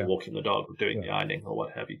 while you're walking the dog, or doing the ironing, or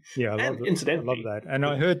what have you. Yeah, I love incidentally, that. And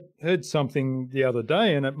I heard something the other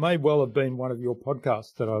day, and it may well have been one of your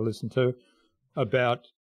podcasts that I listened to, about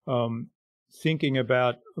thinking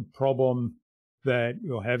about a problem that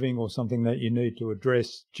you're having or something that you need to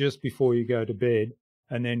address just before you go to bed.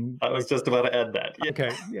 And then I was just about to add that. Yeah.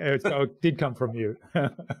 Okay, so it did come from you. Yeah,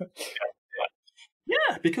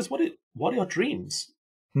 because what are your dreams?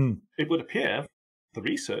 It would appear, the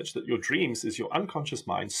research, that your dreams is your unconscious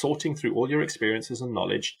mind sorting through all your experiences and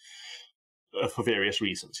knowledge for various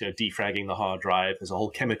reasons. Defragging the hard drive. There's a whole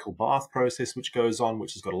chemical bath process which goes on,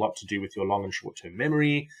 which has got a lot to do with your long and short-term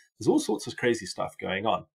memory. There's all sorts of crazy stuff going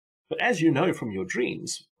on. But as you know from your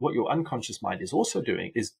dreams, what your unconscious mind is also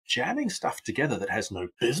doing is jamming stuff together that has no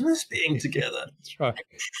business being together. That's right. Like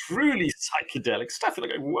truly psychedelic stuff. You're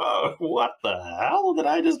like, whoa, what the hell did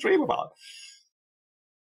I just dream about?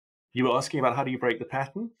 You were asking about how do you break the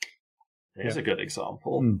pattern? There's a good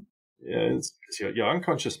example. Your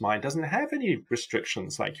unconscious mind doesn't have any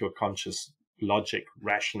restrictions like your conscious logic,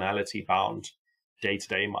 rationality-bound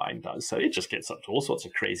day-to-day mind does. So it just gets up to all sorts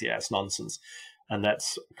of crazy-ass nonsense. And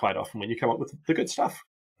that's quite often when you come up with the good stuff.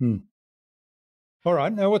 All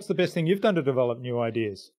right. Now, what's the best thing you've done to develop new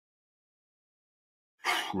ideas?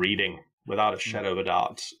 Reading, without a shadow of a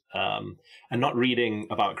doubt. And not reading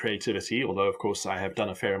about creativity, although, of course, I have done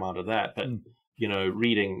a fair amount of that. But,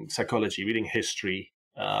 reading psychology, reading history.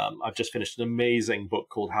 I've just finished an amazing book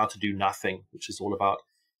called How to Do Nothing, which is all about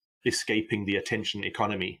escaping the attention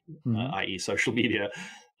economy, i.e. social media.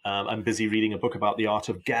 I'm busy reading a book about the art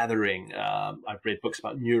of gathering. I've read books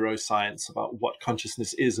about neuroscience, about what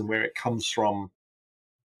consciousness is and where it comes from.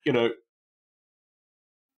 I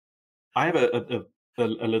have a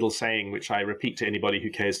little saying, which I repeat to anybody who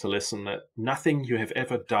cares to listen, that nothing you have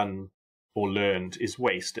ever done or learned is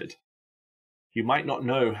wasted. You might not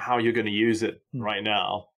know how you're going to use it right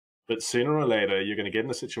now, but sooner or later, you're going to get in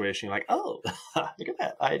a situation you're like, oh, look at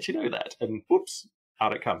that. I actually know that. And whoops,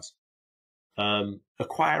 out it comes.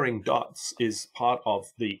 Acquiring dots is part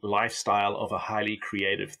of the lifestyle of a highly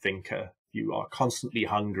creative thinker. You are constantly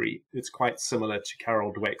hungry. It's quite similar to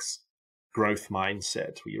Carol Dweck's growth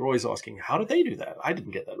mindset, where you're always asking, how did they do that? I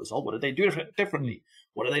didn't get that result. What did they do differently?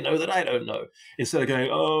 What do they know that I don't know? Instead of going,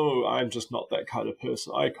 oh, I'm just not that kind of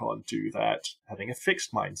person. I can't do that. Having a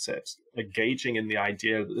fixed mindset, engaging in the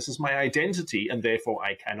idea that this is my identity and therefore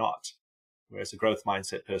I cannot. Whereas a growth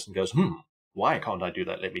mindset person goes, why can't I do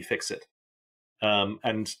that? Let me fix it.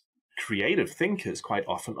 And creative thinkers quite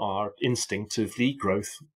often are instinctively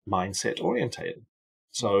growth mindset orientated.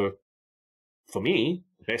 So for me,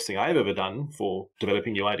 the best thing I've ever done for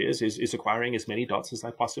developing new ideas is acquiring as many dots as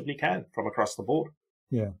I possibly can from across the board.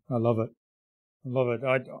 Yeah, I love it. I love it.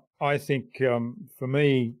 I think for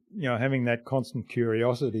me, having that constant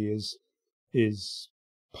curiosity is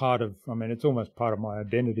part of, it's almost part of my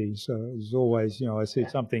identity. So it's always, I see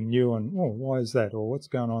something new and, why is that? Or what's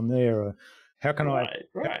going on there? Or how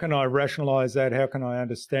can I rationalize that? How can I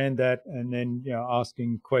understand that? And then,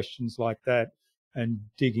 asking questions like that and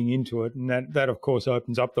digging into it. And that of course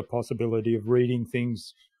opens up the possibility of reading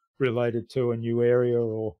things related to a new area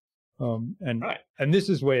or, and this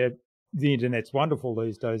is where the internet's wonderful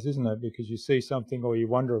these days, isn't it? Because you see something or you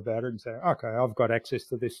wonder about it and say, okay, I've got access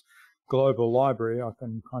to this global library. I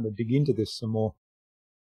can kind of dig into this some more.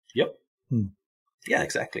 Yep. Yeah,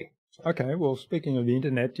 exactly. Okay. Well, speaking of the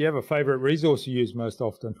internet, do you have a favorite resource you use most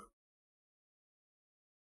often?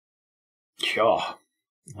 Sure.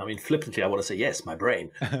 Flippantly, I want to say yes, my brain.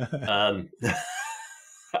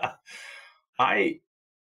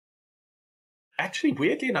 Actually,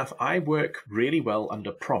 weirdly enough, I work really well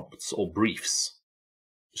under prompts or briefs.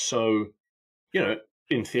 So,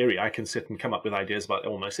 in theory, I can sit and come up with ideas about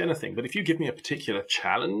almost anything. But if you give me a particular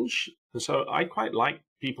challenge, and so I quite like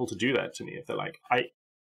people to do that to me. If they're like,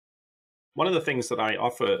 one of the things that I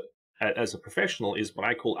offer as a professional is what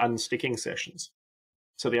I call unsticking sessions.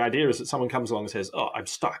 So the idea is that someone comes along and says, oh, I'm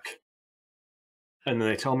stuck. And then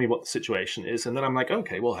they tell me what the situation is. And then I'm like,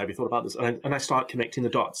 okay, well, have you thought about this? And I start connecting the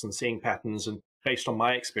dots and seeing patterns and based on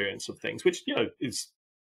my experience of things, which, is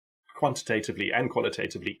quantitatively and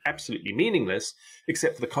qualitatively absolutely meaningless,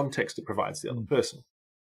 except for the context it provides the other person.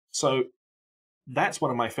 So that's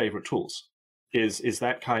one of my favorite tools is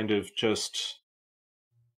that kind of just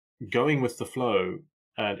going with the flow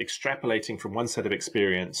and extrapolating from one set of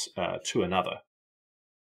experience to another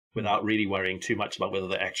without really worrying too much about whether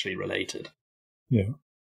they're actually related. Yeah.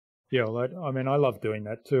 Yeah, well, I mean, I love doing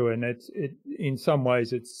that too. And in some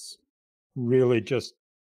ways, it's really just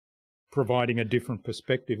providing a different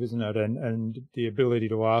perspective, isn't it? And the ability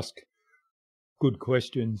to ask good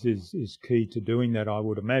questions is key to doing that, I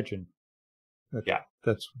would imagine.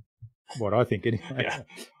 That's what I think anyway. Yeah.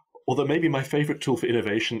 Although maybe my favorite tool for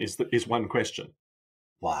innovation is one question.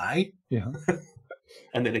 Why? Yeah.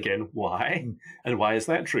 And then again, why? And why is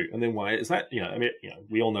that true? And then why is that?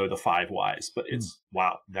 We all know the 5 whys, but it's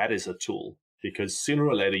wow, that is a tool, because sooner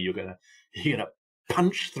or later you're gonna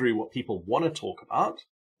punch through what people want to talk about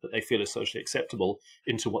that they feel is socially acceptable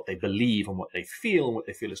into what they believe and what they feel and what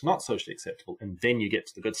they feel is not socially acceptable, and then you get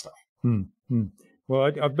to the good stuff.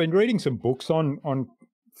 Well, I've been reading some books on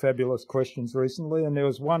fabulous questions recently, and there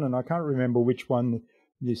was one, and I can't remember which one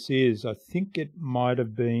this is. I think it might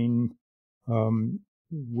have been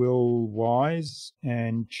Will Wise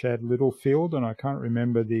and Chad Littlefield, and I can't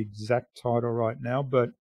remember the exact title right now, but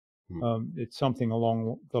it's something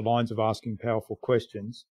along the lines of asking powerful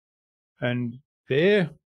questions. And their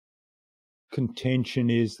contention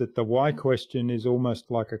is that the why question is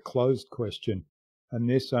almost like a closed question. And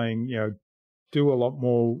they're saying, do a lot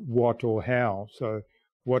more what or how. So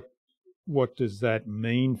what does that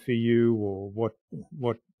mean for you,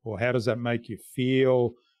 or how does that make you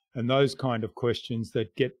feel? And those kind of questions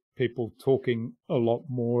that get people talking a lot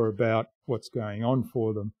more about what's going on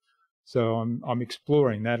for them. So I'm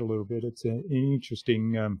exploring that a little bit. It's an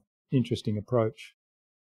interesting approach.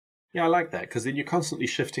 Yeah, I like that, because then you're constantly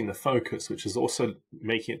shifting the focus, which is also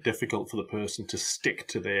making it difficult for the person to stick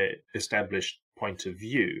to their established point of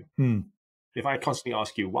view. If I constantly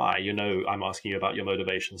ask you why, I'm asking you about your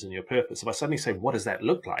motivations and your purpose. If I suddenly say, what does that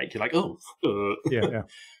look like? You're like, yeah.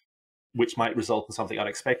 Which might result in something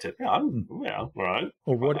unexpected. Yeah, all right.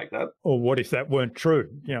 Or what like that? Or what if that weren't true?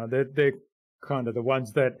 They're kind of the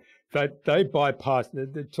ones that they bypass.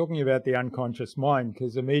 They're talking about the unconscious mind,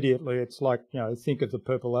 because immediately it's like, think of the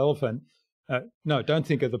purple elephant. No, don't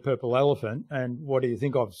think of the purple elephant. And what do you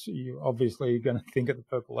think of? You obviously you're going to think of the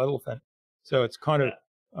purple elephant. So it's kind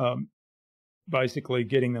of basically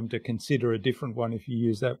getting them to consider a different one if you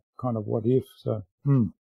use that kind of what if. So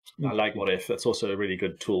I like what if. That's also a really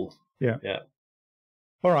good tool. Yeah. Yeah.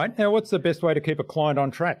 All right. Now, what's the best way to keep a client on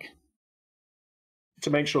track? To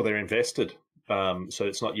make sure they're invested. So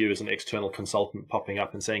it's not you as an external consultant popping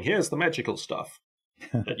up and saying, here's the magical stuff.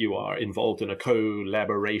 That you are involved in a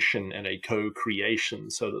collaboration and a co-creation,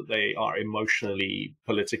 so that they are emotionally,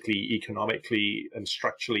 politically, economically, and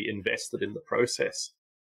structurally invested in the process.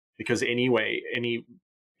 Because anyway,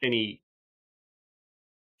 any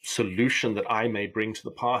solution that I may bring to the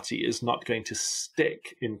party is not going to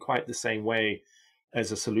stick in quite the same way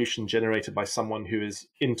as a solution generated by someone who is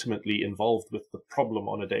intimately involved with the problem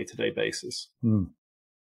on a day-to-day basis.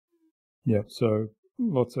 Yeah, so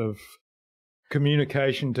lots of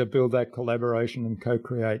communication to build that collaboration and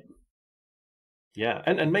co-create. Yeah,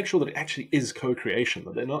 and make sure that it actually is co-creation,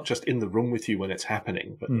 that they're not just in the room with you when it's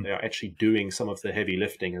happening, but they are actually doing some of the heavy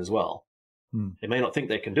lifting as well. They may not think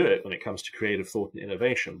they can do it when it comes to creative thought and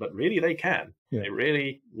innovation, but really they can. Yeah.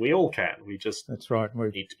 We all can. We just That's right.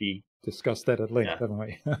 We've need to be discussed that at length, haven't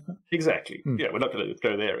we? Exactly. Yeah, we're not going to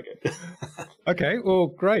go there again. Okay, well,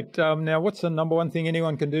 great. Now, what's the number one thing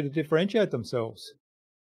anyone can do to differentiate themselves?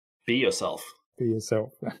 Be yourself. Be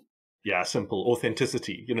yourself. Yeah, simple.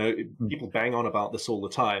 Authenticity. People bang on about this all the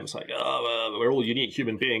time. It's like, we're all unique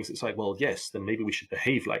human beings. It's like, well, yes, then maybe we should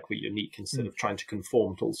behave like we're unique instead of trying to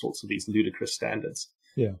conform to all sorts of these ludicrous standards.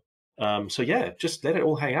 Yeah. So yeah, just let it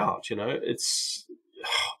all hang out.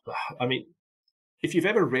 If you've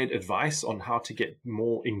ever read advice on how to get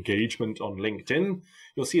more engagement on LinkedIn,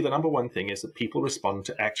 you'll see the number one thing is that people respond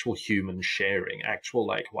to actual human sharing, actual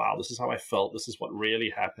like, wow, this is how I felt, this is what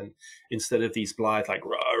really happened, instead of these blithe like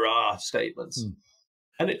rah-rah statements.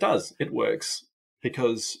 And it does, it works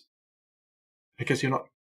because you're not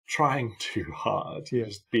trying too hard, you're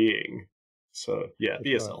just being. So yeah,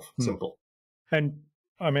 be yourself, simple. And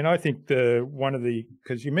I mean, I think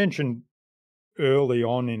because you mentioned early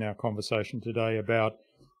on in our conversation today about,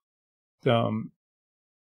 I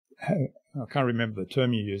can't remember the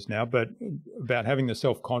term you used now, but about having the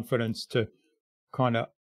self-confidence to kind of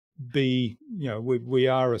be, we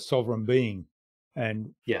are a sovereign being,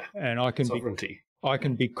 and I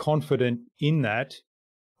can be confident in that,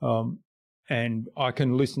 and I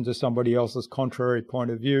can listen to somebody else's contrary point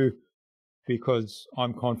of view because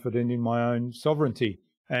I'm confident in my own sovereignty.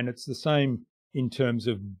 And it's the same in terms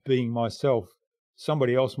of being myself.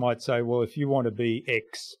 Somebody else might say, well, if you want to be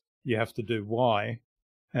X, you have to do Y.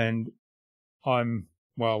 And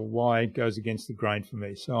Y goes against the grain for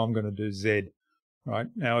me, so I'm going to do Z. Right?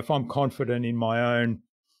 Now, if I'm confident in my own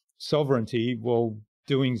sovereignty, well,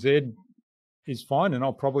 doing Z is fine, and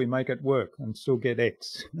I'll probably make it work and still get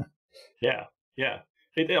X. Yeah.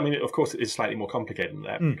 Of course, it's slightly more complicated than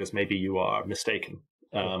that because maybe you are mistaken.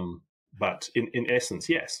 But in essence,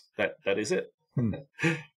 yes, that is it.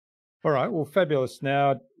 All right. Well, fabulous.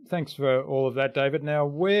 Now, thanks for all of that, David. Now,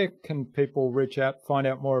 where can people reach out, find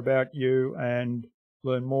out more about you and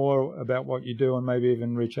learn more about what you do, and maybe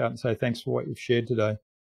even reach out and say thanks for what you've shared today?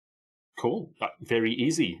 Cool. Very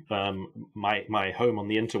easy. My home on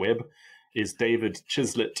the interweb is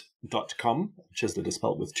davidchislett.com. Chislett is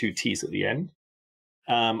spelled with 2 T's at the end.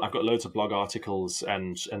 I've got loads of blog articles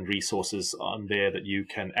and resources on there that you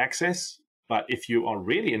can access. But if you are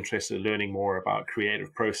really interested in learning more about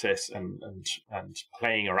creative process and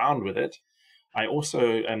playing around with it, I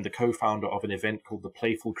also am the co-founder of an event called the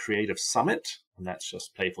Playful Creative Summit, and that's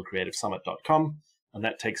just playfulcreativesummit.com. And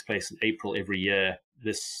that takes place in April every year,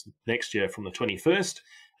 this next year from the 21st.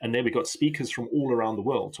 And there we've got speakers from all around the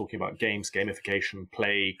world talking about games, gamification,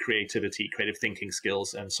 play, creativity, creative thinking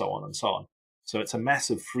skills, and so on and so on. So it's a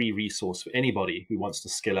massive free resource for anybody who wants to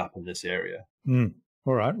skill up in this area.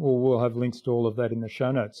 All right. Well, we'll have links to all of that in the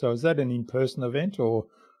show notes. So is that an in-person event or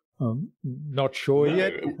not sure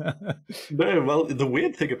yet? No, well, the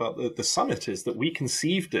weird thing about the summit is that we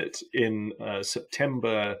conceived it in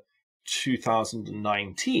September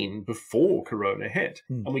 2019 before Corona hit.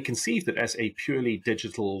 And we conceived it as a purely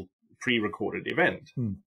digital pre-recorded event.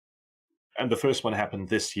 And the first one happened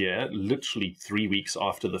this year, literally 3 weeks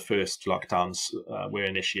after the first lockdowns were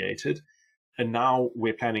initiated. And now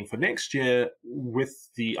we're planning for next year with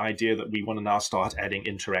the idea that we want to now start adding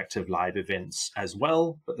interactive live events as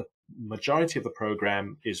well. But the majority of the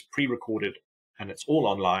program is pre-recorded and it's all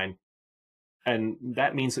online. And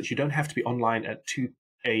that means that you don't have to be online at 2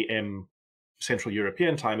 a.m. Central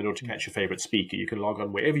European time in order to catch your favorite speaker. You can log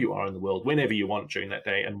on wherever you are in the world, whenever you want during that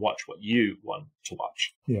day, and watch what you want to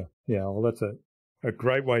watch. Yeah. Well, that's a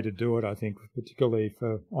great way to do it, I think, particularly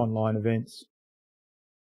for online events.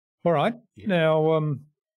 All right. Yeah. Now,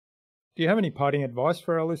 do you have any parting advice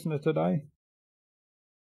for our listener today?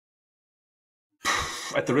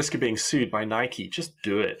 At the risk of being sued by Nike, just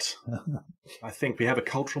do it. I think we have a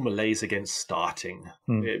cultural malaise against starting.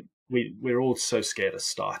 We're all so scared of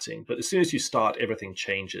starting, but as soon as you start, everything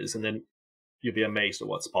changes, and then you'll be amazed at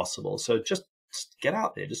what's possible. So just get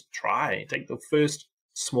out there, just try, take the first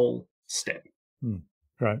small step.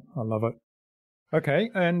 Great, I love it.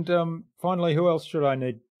 Okay, and finally, who else should I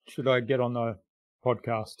get on the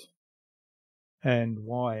podcast, and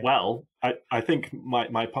why? Well, I think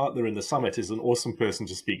my partner in the summit is an awesome person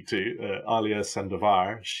to speak to, Alia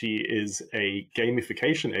Sandovar. She is a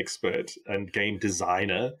gamification expert and game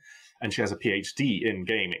designer, and she has a PhD in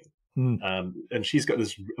gaming. And she's got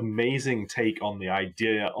this amazing take on the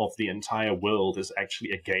idea of the entire world as actually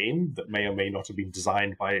a game that may or may not have been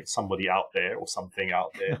designed by somebody out there or something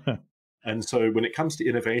out there. And so when it comes to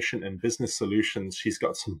innovation and business solutions, she's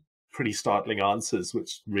got some pretty startling answers,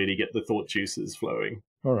 which really get the thought juices flowing.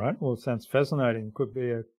 All right. Well, it sounds fascinating. Could be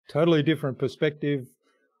a totally different perspective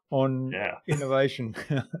on innovation.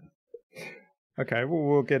 Okay. Well,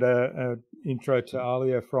 we'll get a intro to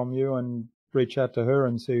Alia from you and reach out to her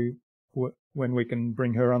and see when we can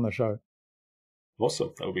bring her on the show.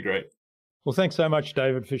 Awesome. That would be great. Well, thanks so much,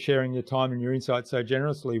 David, for sharing your time and your insights so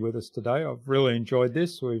generously with us today. I've really enjoyed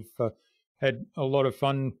this. We've had a lot of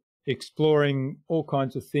fun exploring all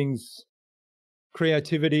kinds of things,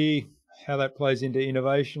 creativity, how that plays into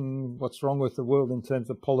innovation, what's wrong with the world in terms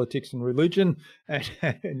of politics and religion,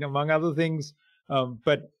 and among other things.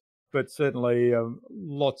 But certainly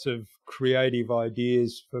lots of creative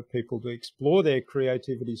ideas for people to explore their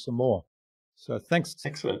creativity some more. So thanks.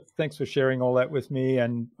 Excellent. Thanks for sharing all that with me,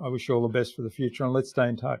 and I wish you all the best for the future, and let's stay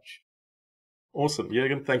in touch. Awesome.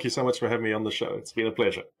 Jürgen, thank you so much for having me on the show. It's been a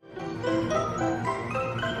pleasure.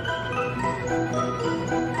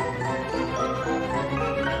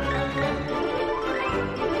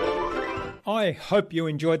 I hope you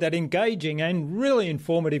enjoyed that engaging and really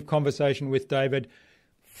informative conversation with David,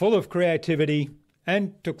 full of creativity,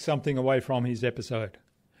 and took something away from his episode.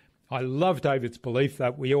 I love David's belief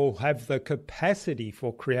that we all have the capacity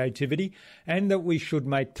for creativity and that we should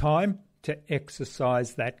make time to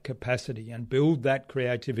exercise that capacity and build that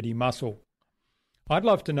creativity muscle. I'd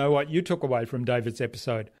love to know what you took away from David's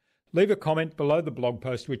episode. Leave a comment below the blog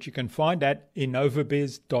post, which you can find at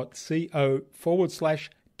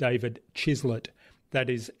innovabiz.co/David Chislett. That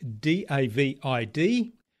is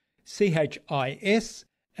DavidChislett.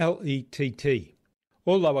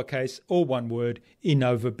 all lowercase, all one word,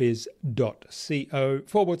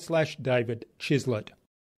 innovabiz.co/David Chislett.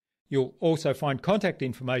 You'll also find contact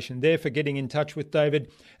information there for getting in touch with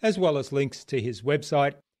David, as well as links to his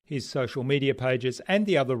website, his social media pages, and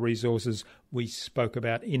the other resources we spoke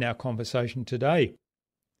about in our conversation today.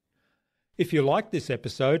 If you like this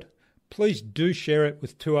episode, please do share it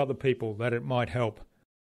with 2 other people that it might help.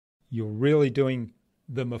 You're really doing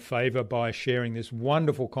them a favour by sharing this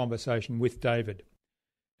wonderful conversation with David.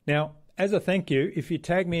 Now, as a thank you, if you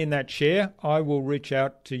tag me in that share, I will reach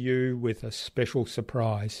out to you with a special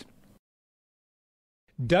surprise.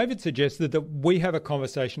 David suggested that we have a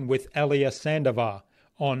conversation with Alia Sandovar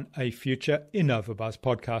on a future InnovaBuzz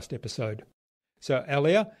podcast episode. So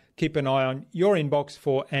Alia, keep an eye on your inbox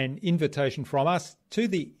for an invitation from us to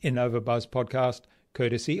the InnovaBuzz podcast,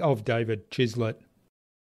 courtesy of David Chislett.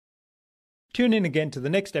 Tune in again to the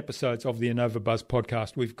next episodes of the InnovaBuzz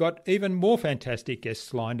podcast. We've got even more fantastic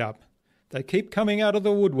guests lined up. They keep coming out of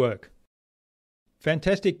the woodwork.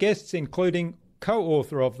 Fantastic guests including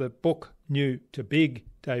co-author of the book New to Big,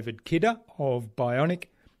 David Kidder of Bionic,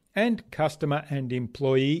 and customer and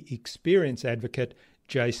employee experience advocate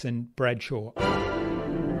Jason Bradshaw.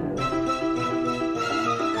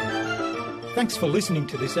 Thanks for listening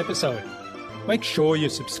to this episode. Make sure you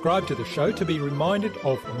subscribe to the show to be reminded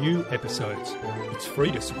of new episodes. It's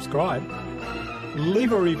free to subscribe.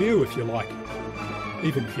 Leave a review if you like.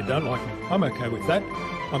 Even if you don't like me, I'm okay with that.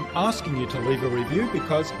 I'm asking you to leave a review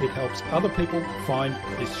because it helps other people find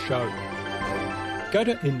this show. Go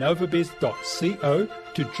to innovabiz.co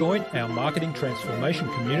to join our marketing transformation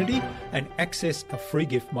community and access a free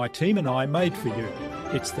gift my team and I made for you.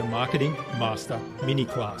 It's the Marketing Master Mini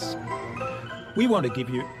Class. We want to give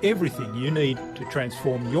you everything you need to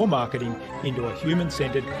transform your marketing into a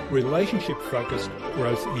human-centered, relationship-focused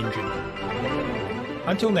growth engine.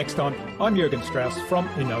 Until next time, I'm Jürgen Strauss from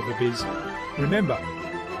InnovaBiz. Remember,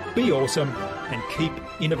 be awesome and keep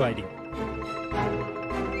innovating.